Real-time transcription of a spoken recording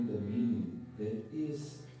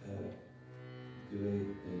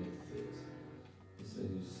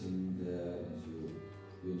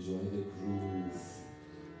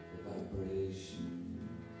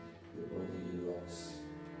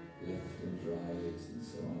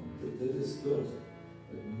so on. That is good.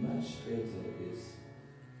 But much better is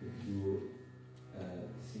if you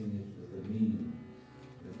sing it with the meaning,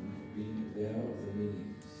 being aware of the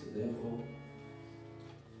meaning. So therefore,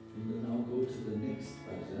 we will now go to the next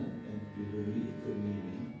bhajan and we will read the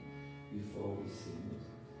meaning before we sing it.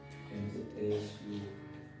 And as you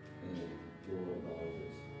go about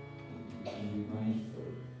it, you can be mindful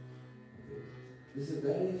of it. This is a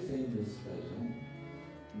very famous bhajan.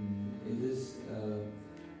 It is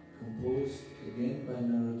composed again by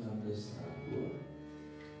Narottam Das Thakur,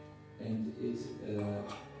 and it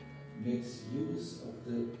makes use of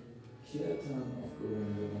the kirtan of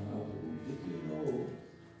Gauranga Mahaprabhu. Did you know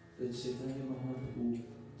that Chaitanya Mahaprabhu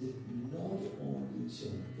did not only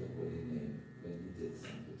chant the holy name when he did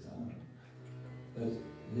Sankirtan, but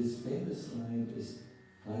his famous line is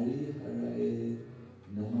Hari Haraye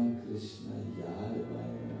Nama Krishna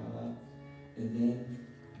Yadavaya Namaha, and then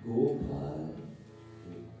Gopal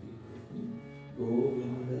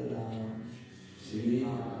Govinda Ram Shri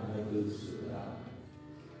Madhusudan.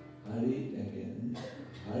 Hari again.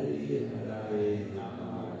 Hari Haraye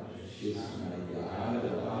Nama Krishna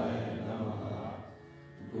Yadavaya Namaha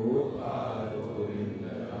Gopal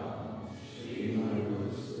Govinda Ram Shri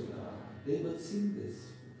Madhusudan. They will sing this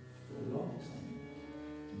for a long time.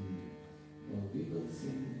 Well, we will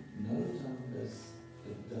sing Narottam Das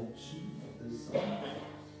adaptation of this song.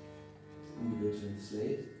 We will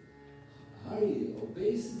translate Hari,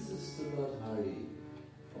 obeisances to Lord Hari,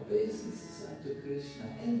 obeisances unto Krishna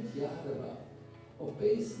and Yadava,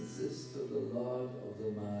 obeisances to the Lord of the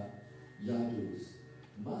Yadus,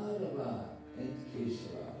 Madhava and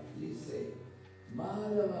Keshava. Please say,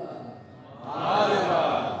 Madhava,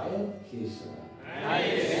 Madhava and Keshava.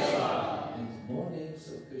 And more names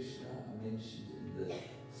of Krishna are mentioned in the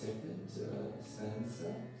second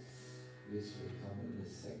stanza, which will come in a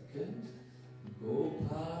second.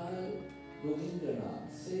 Gopal Govindaram.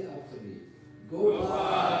 Say after me.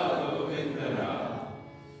 Gopal Govindaram.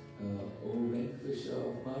 O Vanquisher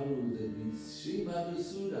of Maru, that means Sri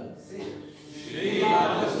Madhusudan. Say Sri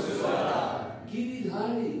Madhusudan.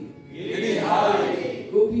 Giridhari.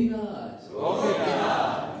 Giridhari. Gopinath.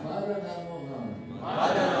 Gopinath. Madana Mohan.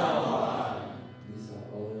 Madana Mohan. These are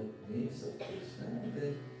all names of Krishna. And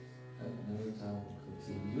then Narottam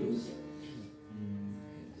continues.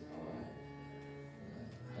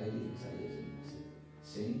 Highly intelligent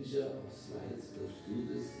changer of slides will do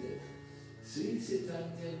this yet. Sri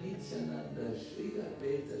Chaitanya Nityananda Shri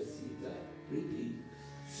Advaita Sita. Repeat.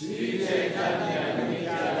 Sri Chaitanya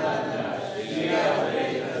Nityananda Shri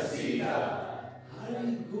Advaita Sita.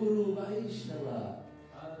 Hari Guru Vaishnava.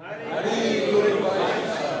 Hari Guru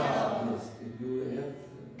Vaishnava. Yes, if you have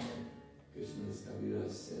Krishna's Kavira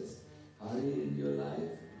says Hari in your life,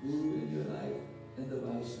 Guru in your life, and the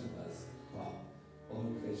Vaishnavas. Wow. All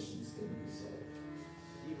questions can be solved.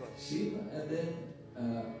 Shiva, and then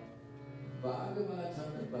Bhagavatam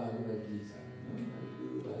and Bhagavad Gita.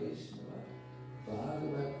 Guru Vaishnava,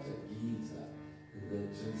 Bhagavad Gita. The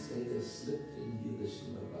translator slipped in here the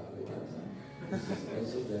Srimad Bhagavatam. This is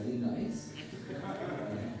also very nice.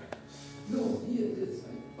 No, here it is.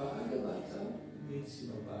 Bhagavatam means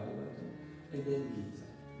Srimad Bhagavatam, and then Gita.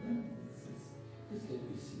 This can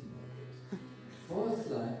be seen like it. Fourth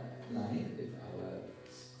line, if our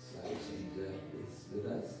slide changer is with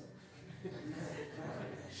us.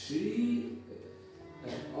 Shri,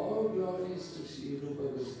 all glories to Shri Rupa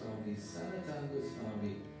Goswami, Sanatana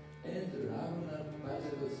Goswami, and Raghunath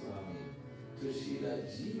Bhatta Goswami, to Srila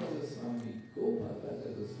Jiva Goswami, Gopal Bhatta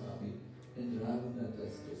Goswami, and Raghunath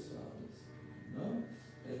Das Goswami. No?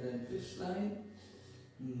 And then fifth line,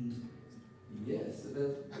 yes, it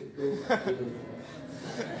goes up to the fourth.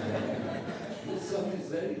 This song is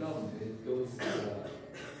very long. It goes, I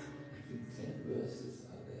think 10 verses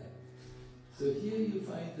are there. So here you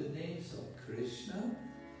find the names of Krishna,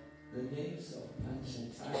 the names of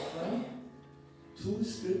Panchatattva, 2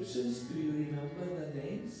 scriptures. Do you remember the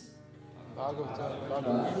names? Bhagavatam,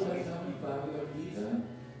 Bhagavad Gita.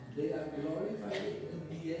 They are glorified in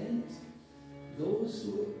the end. Those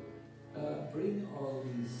who bring all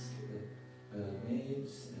these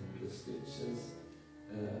names and the scriptures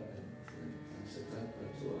and Panchatattva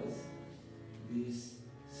to us, these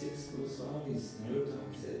 6 Goswamis,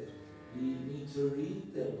 Narottam said, we need to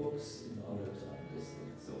read their books in order to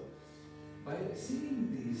understand. So, by singing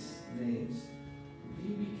these names, we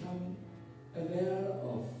become aware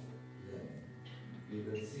of them. We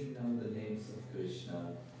will sing now the names of Krishna,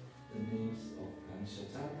 the names of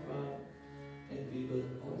Panchatattva, and we will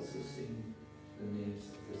also sing the names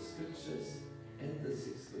of the scriptures and the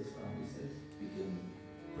 6 Goswamis. And we can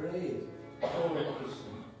pray, Oh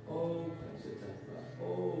Krishna, Oh Panchatattva, Oh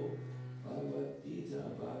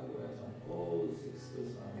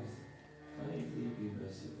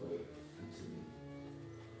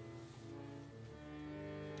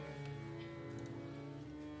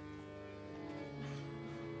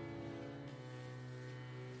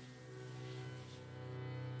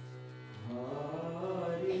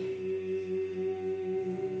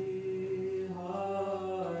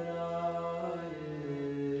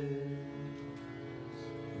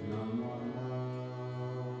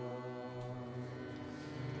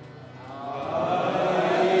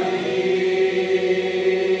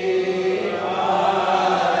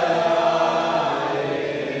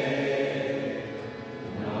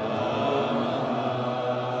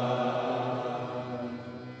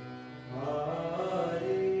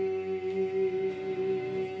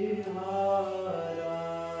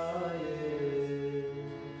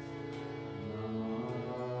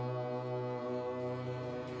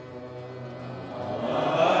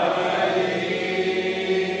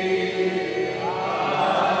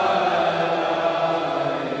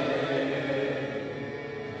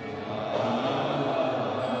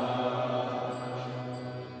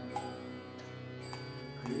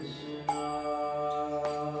Krishna